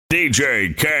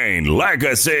DJ Kane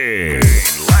Legacy.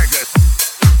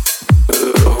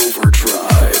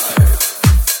 Overdrive.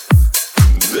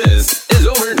 This is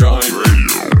Overdrive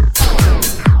Radio.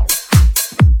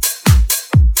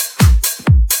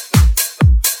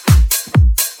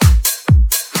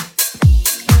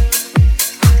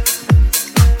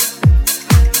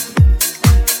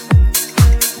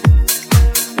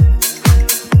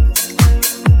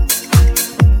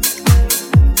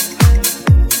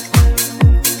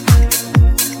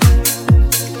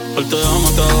 Él te ama,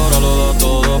 te adora, lo da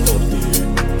todo por ti.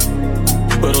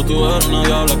 Pero tú eres una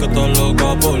diabla que está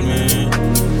loca por mí.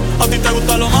 A ti te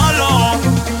gusta lo malo,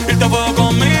 irte a fuego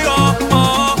conmigo.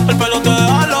 Oh, el pelo te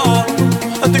halo,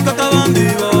 estoy que te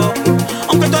bendigo.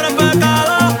 Aunque tú eres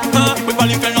pecado, voy para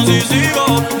el infierno si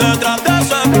sigo detrás de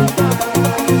ese.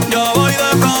 Ya voy de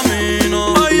camino,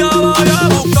 ay, ya voy a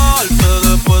buscarte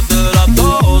después de las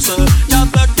 12. Ya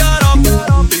te quiero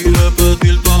y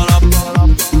repetir toda la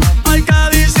palabra. Hay que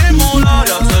disimular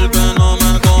y hacer que no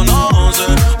me conoce.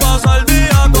 Pasa el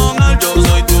día con él, yo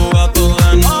soy tu gato de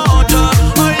noche.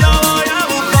 Ay, ya voy a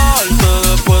buscarte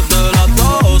después de las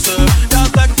 12. Ya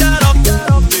te quiero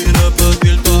y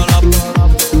repetir toda la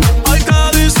palabra. Hay que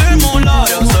disimular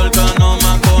y hacer que no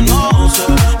me conoce.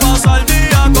 Pasa el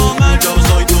día con él, yo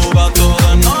soy tu gato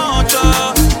de noche.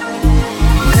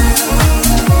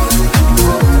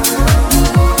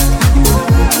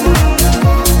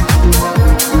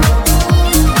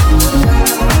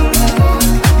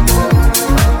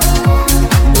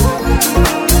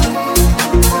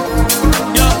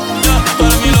 Tú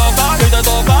eres mi loca y te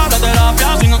toca la terapia.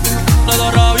 Si no le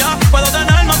da rabia, puedo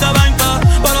tener más de 20,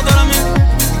 pero tú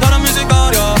eres mi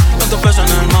sicaria. Tantos peces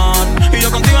en el mar y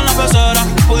yo contigo en la pecera,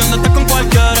 pudiendo estar con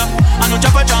cualquiera. Anoche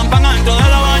fue champán adentro de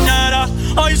la bañera.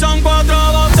 Hoy son 4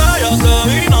 botellas de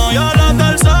vino y a la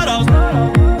tercera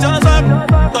ya sé,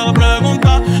 te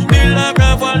pregunta, dile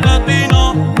que fue el destino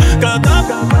que te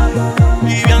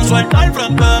y bien suelta al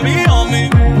frente mío.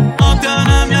 No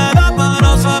tiene miedo,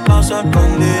 pero se pasa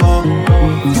escondido.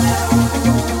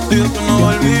 Dijo que no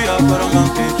volvía, pero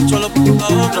mentí. Solo por la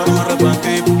otra me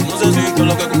arrepentí. No se siente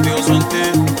lo que contigo sentí.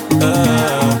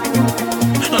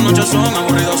 Las noches son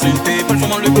aburridas sin ti.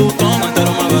 Perfumo Louis Vuitton,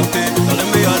 entero me vestí. Dale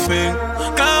envía al fin.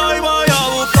 Que hoy voy a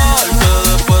buscarte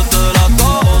después de las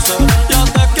 12. Ya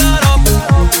te quiero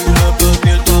y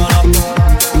repetir toda la palabra.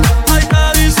 Hay que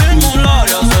disimular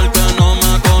y hacer que no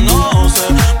me conoce.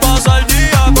 Pasa el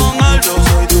día con él, yo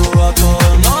soy tu gato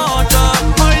de noche.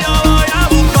 Hoy ya voy a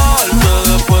buscarte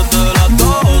después de las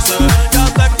 12. Ya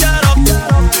te quiero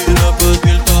y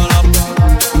repetir toda la palabra.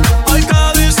 Hay que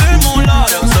disimular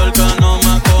y hacer que no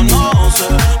me conoce.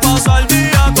 Pasa el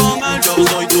día con él, yo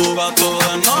soy tu gato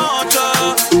de noche.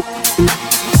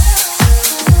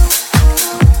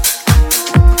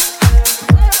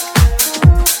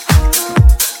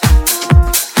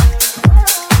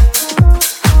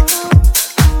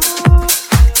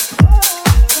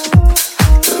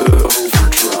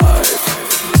 Overdrive.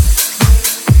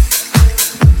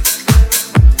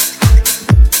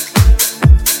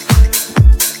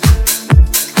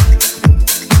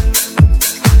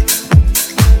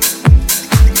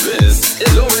 This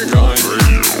is Overdrive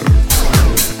Radio.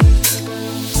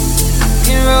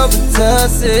 Can't help but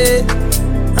toss it.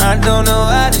 I don't know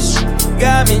how this shit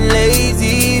got me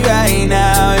lazy right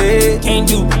now. Yeah. Can't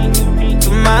do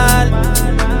my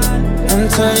I'm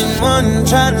 21,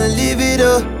 tryna live it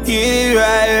up. Yeah,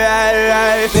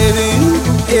 right, baby.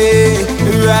 Yeah,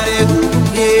 ride it,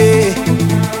 yeah.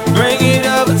 Bring it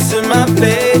over to my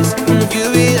place. You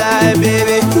be like,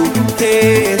 baby,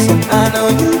 yeah. So I know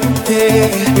you, yeah.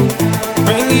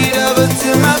 Bring it over to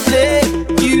my place.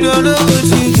 You don't know what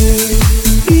you do.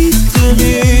 Speak to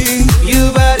me. Your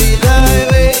body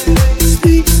lightweight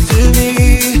speaks to me.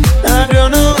 I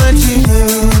don't know what you do.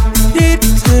 It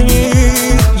to me.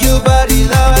 Your body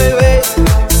lightweight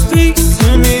speaks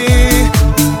to me.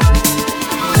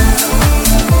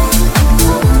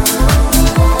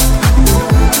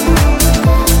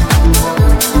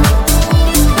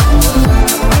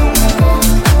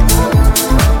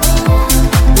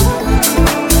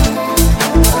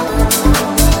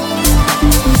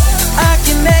 I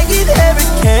can make it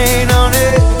hurricane on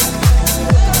it.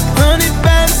 100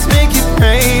 bands make it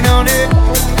rain on it.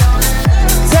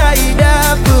 Tie it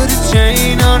up, put a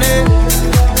chain on it.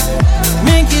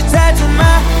 Make it tattoo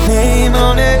my name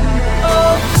on it.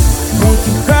 Oh, make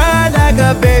you cry like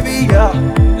a baby, yeah.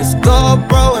 Let's go,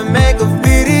 bro, and make a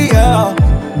video,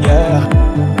 yeah.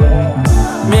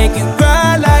 Make you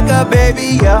cry like a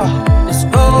baby, yeah. Let's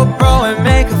go, bro, and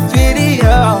make a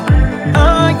video.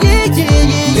 Oh, yeah, yeah,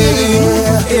 yeah,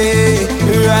 yeah, yeah.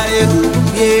 Ride it,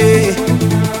 yeah.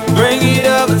 Bring it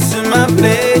up and my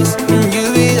place, and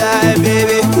you be like,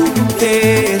 baby, who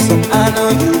cares? So I know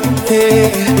you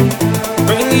care.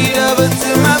 Bring it over to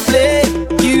my plate.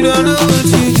 You don't know what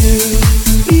you do.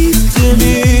 Speak to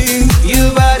me.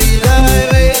 Your body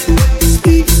lightweight.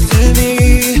 Speak to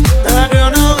me. I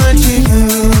don't know what you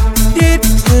do. Speak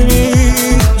to me.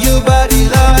 Your body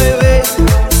lightweight.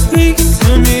 Speak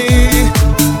to me.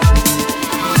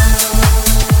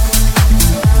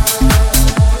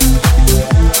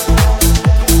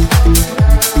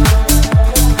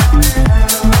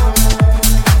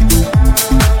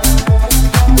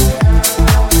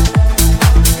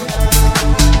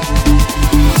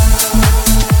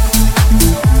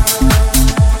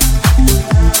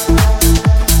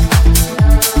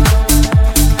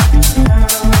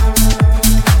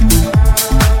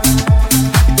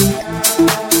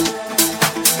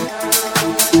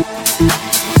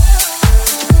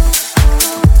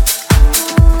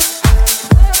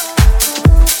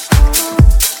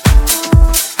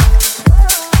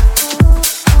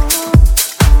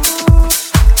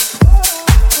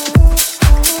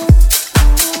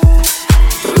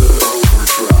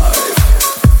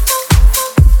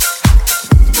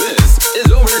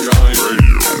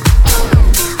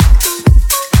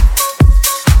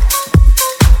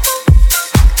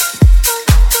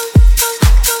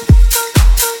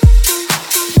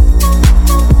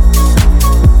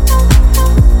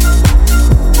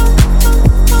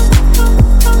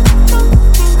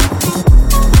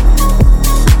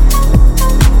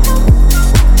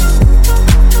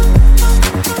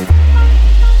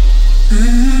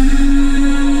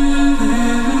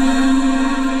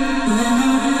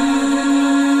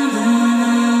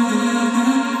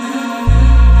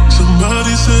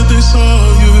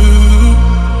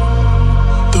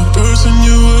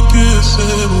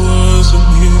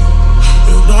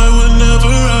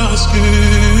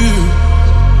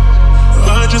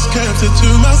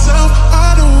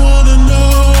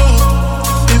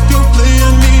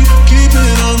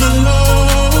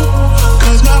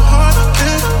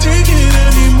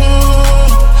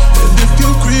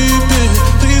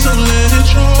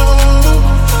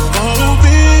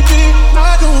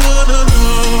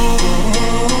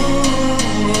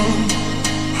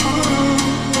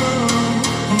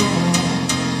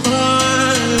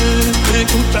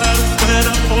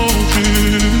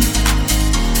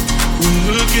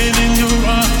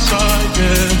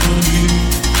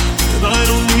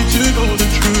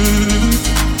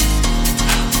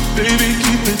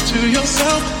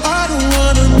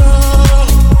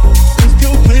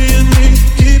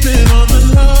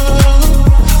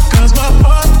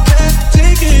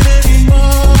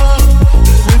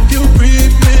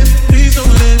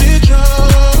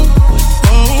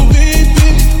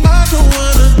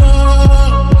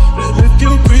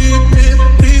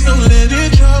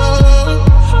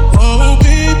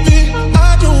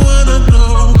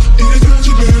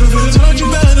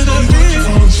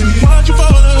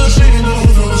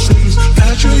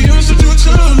 That you used to do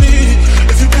to me.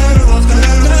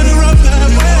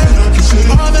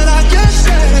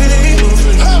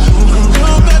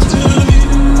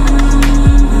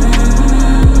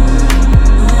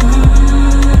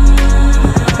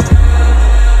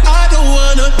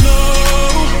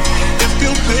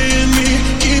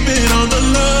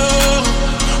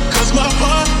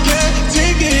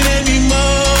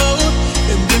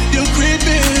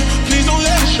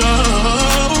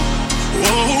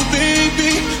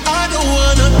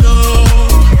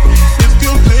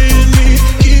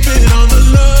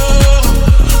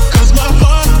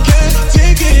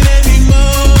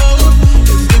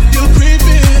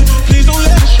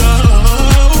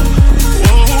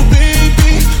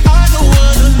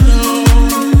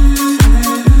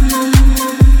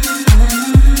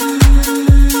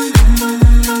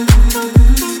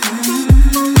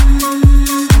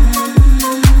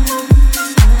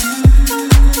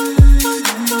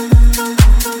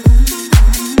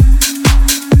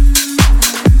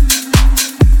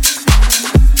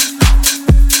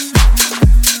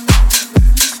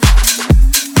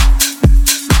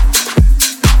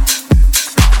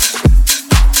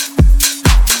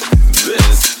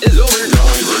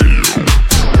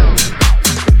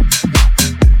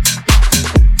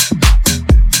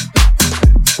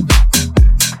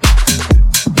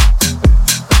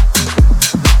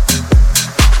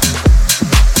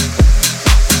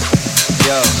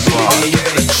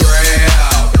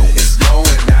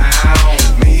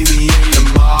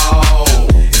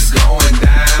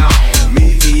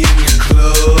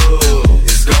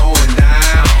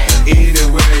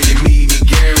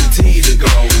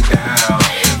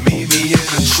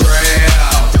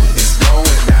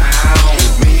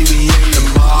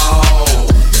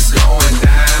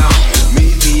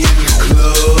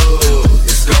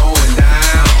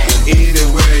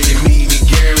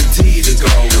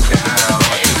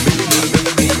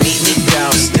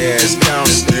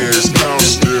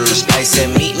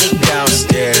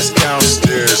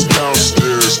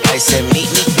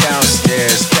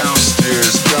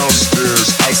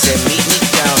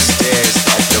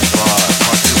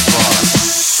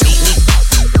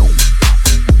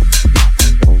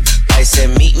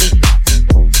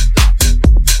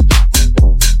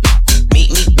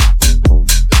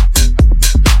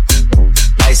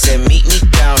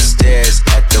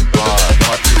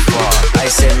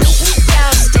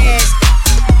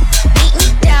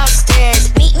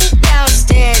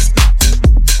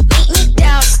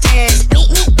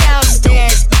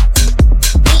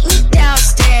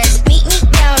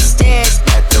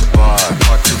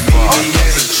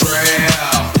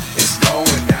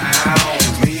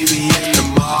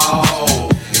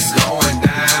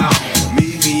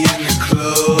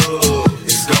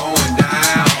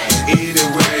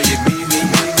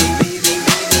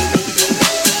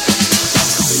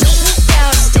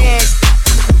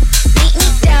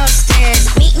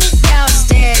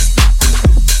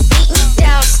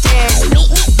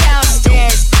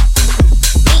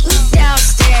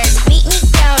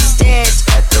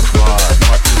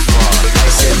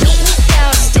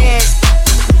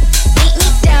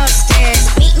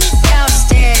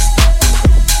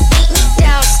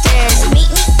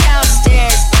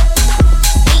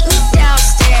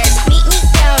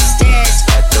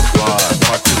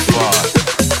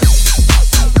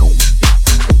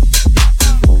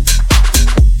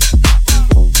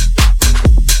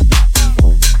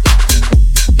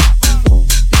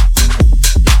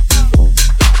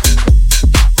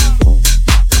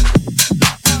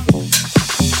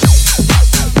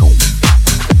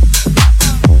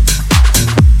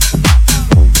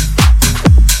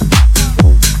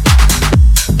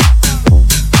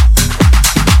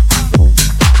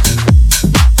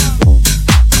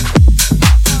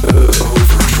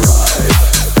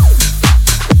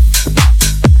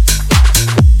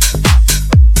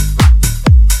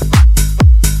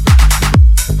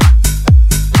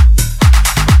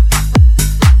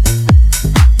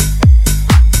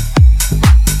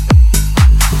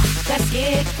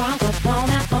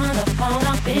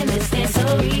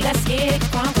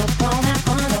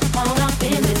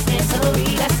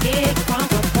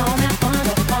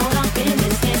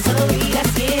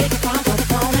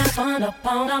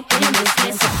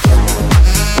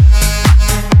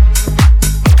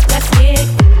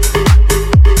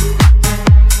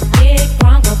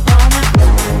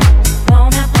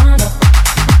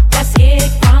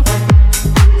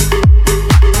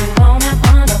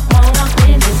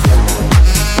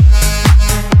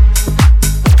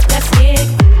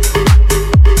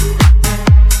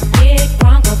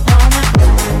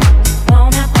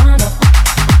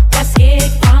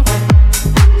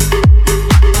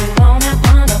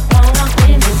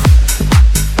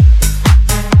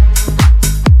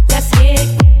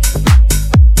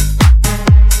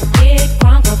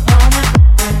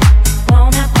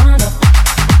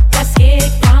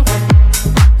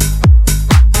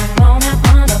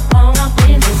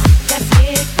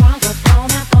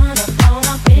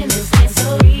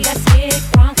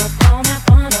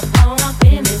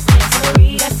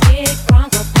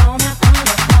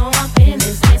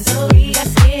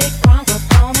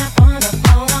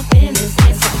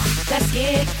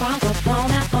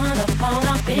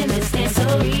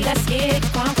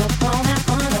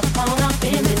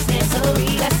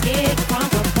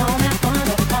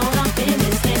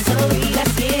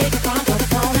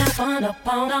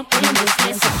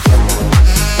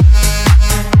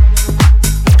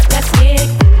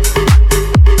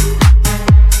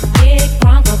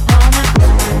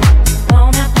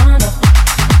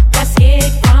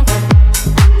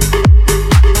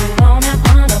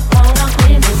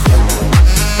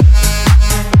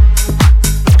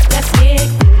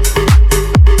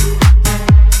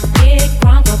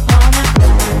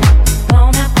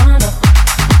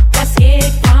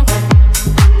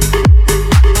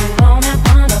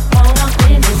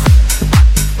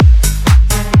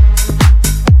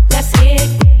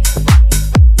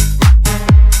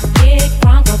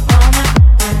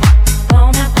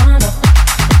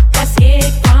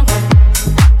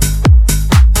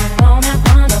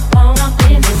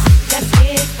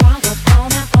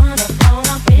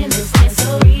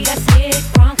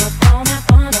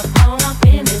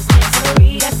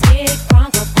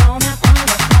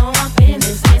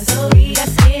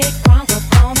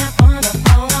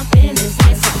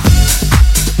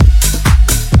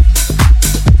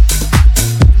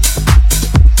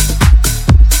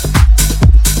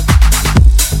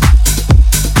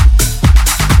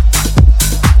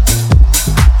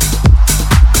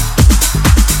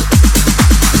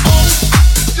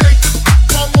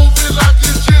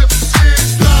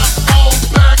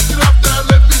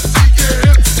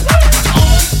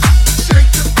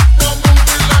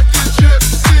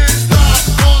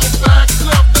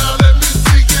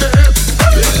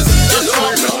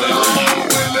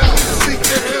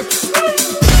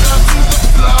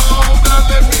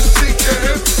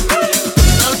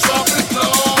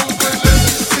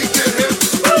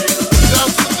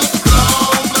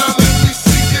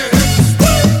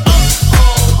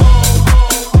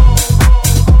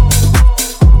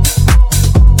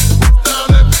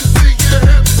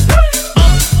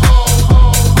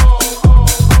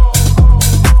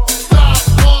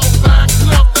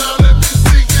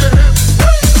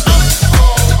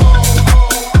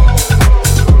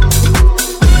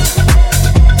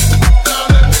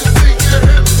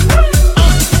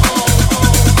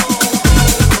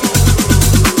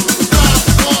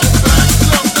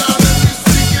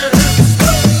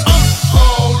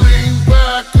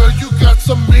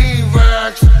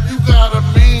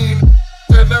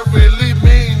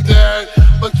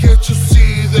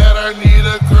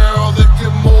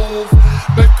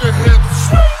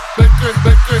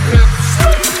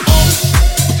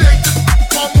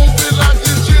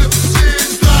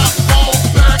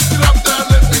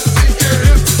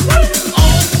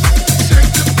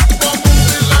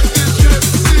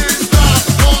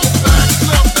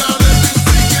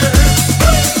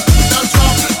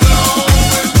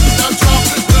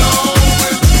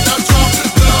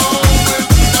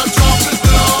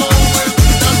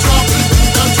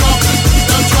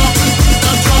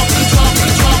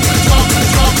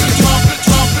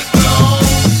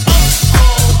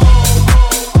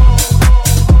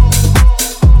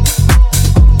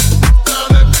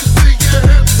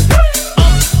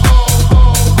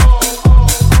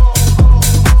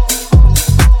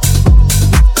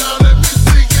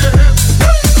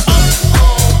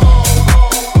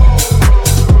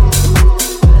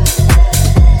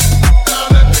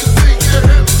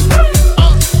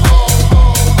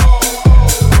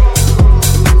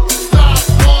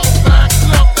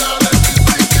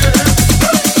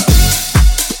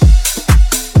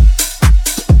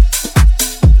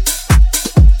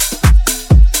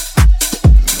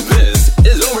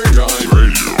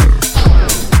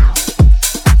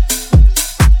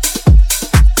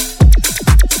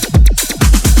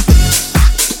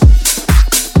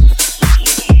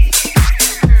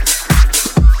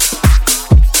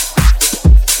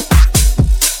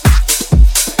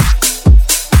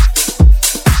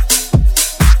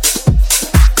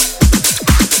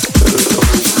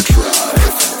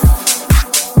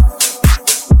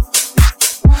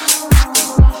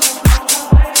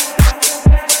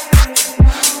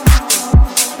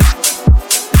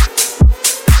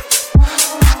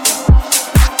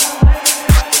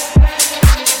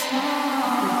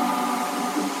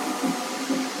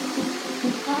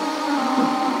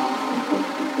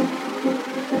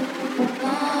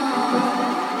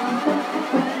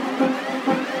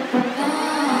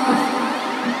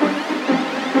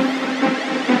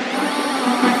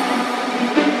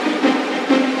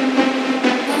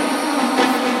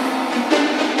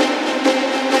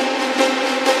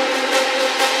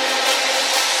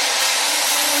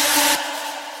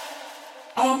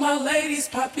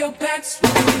 pop your backs.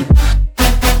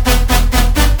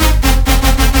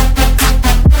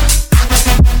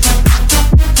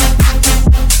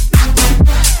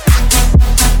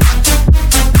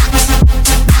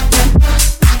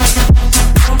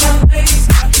 All my ladies,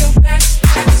 pop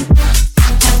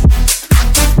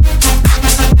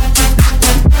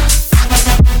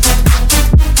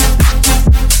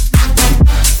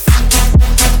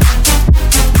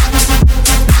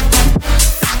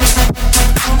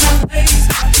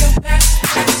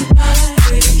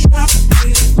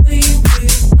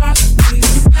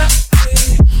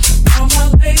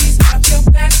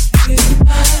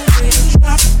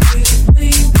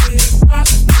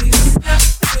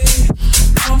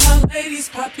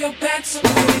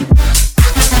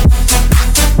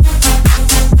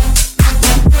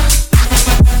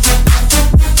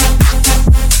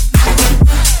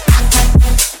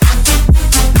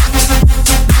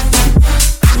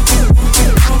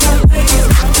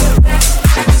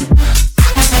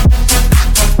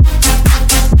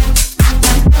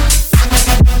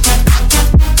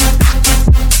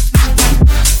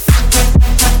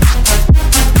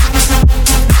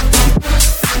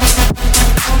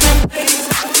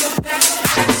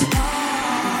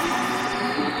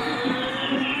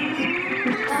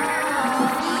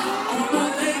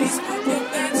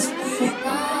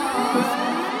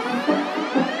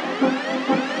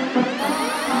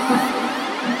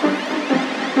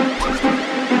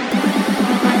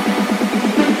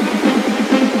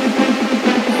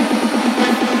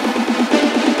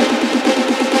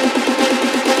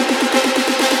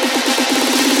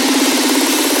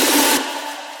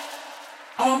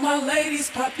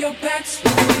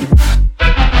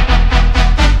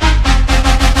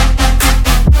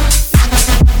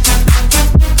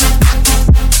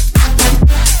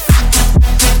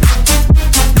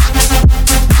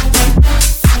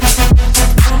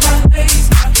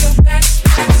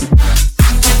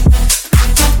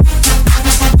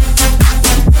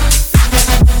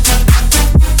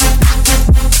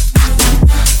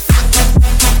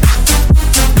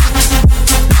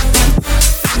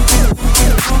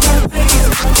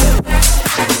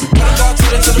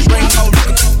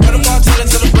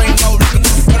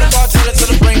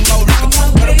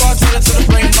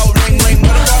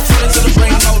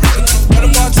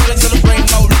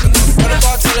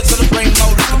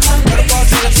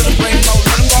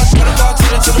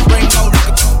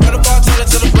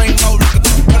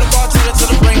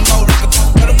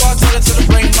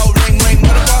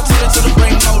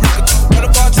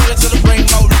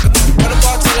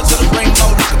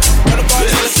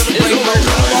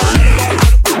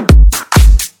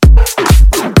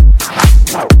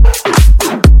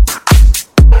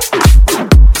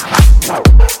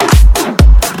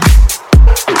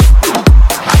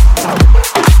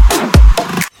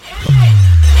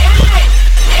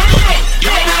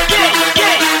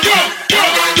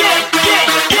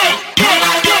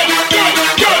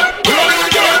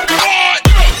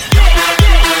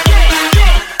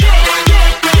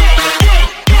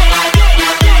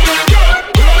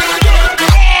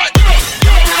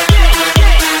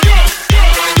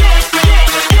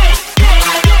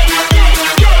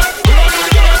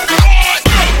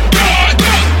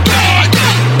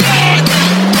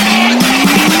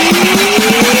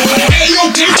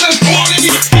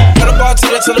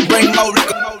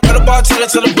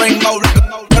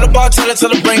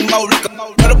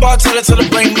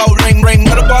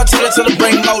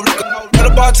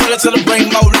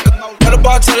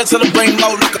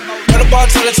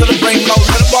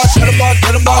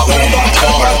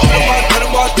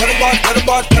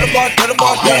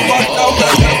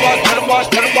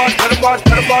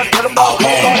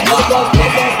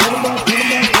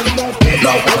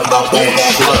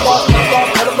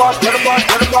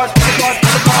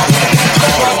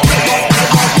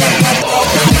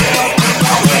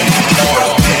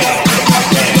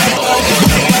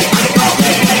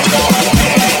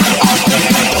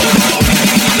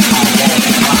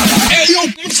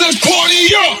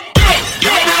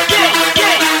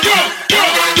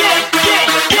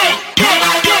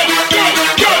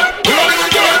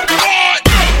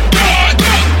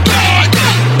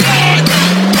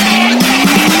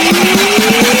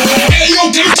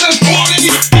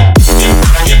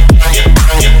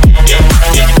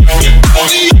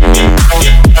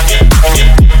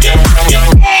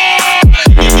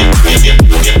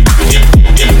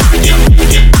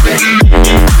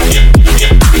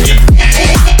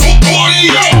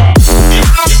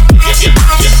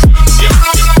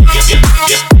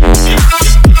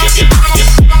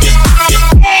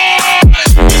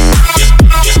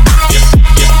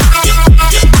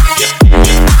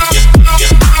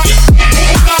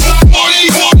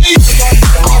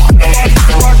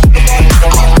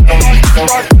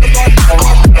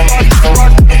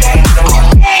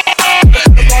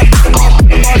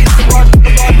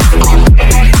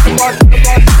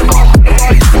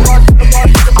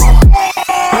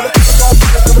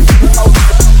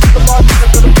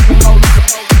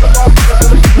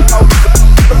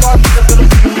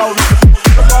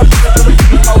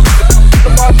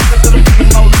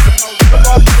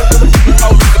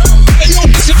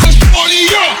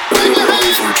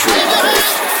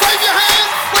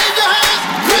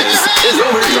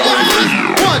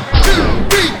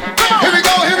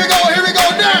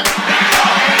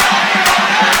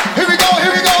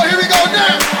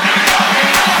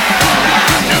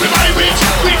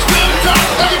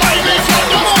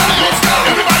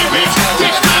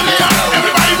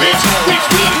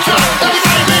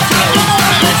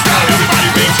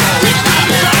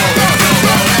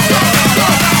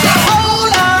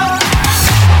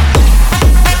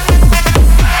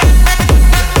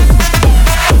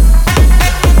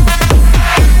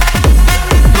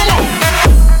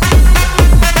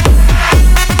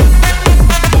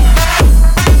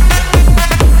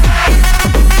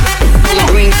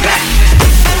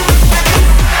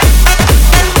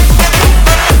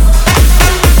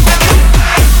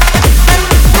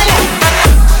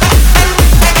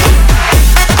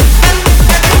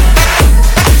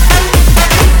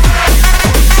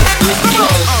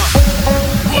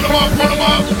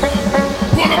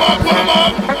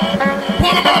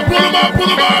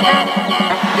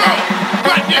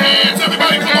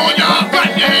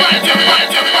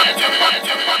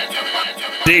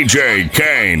DJ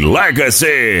Kane Legacy.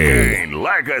 Kane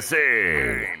Legacy.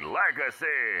 Kane Legacy.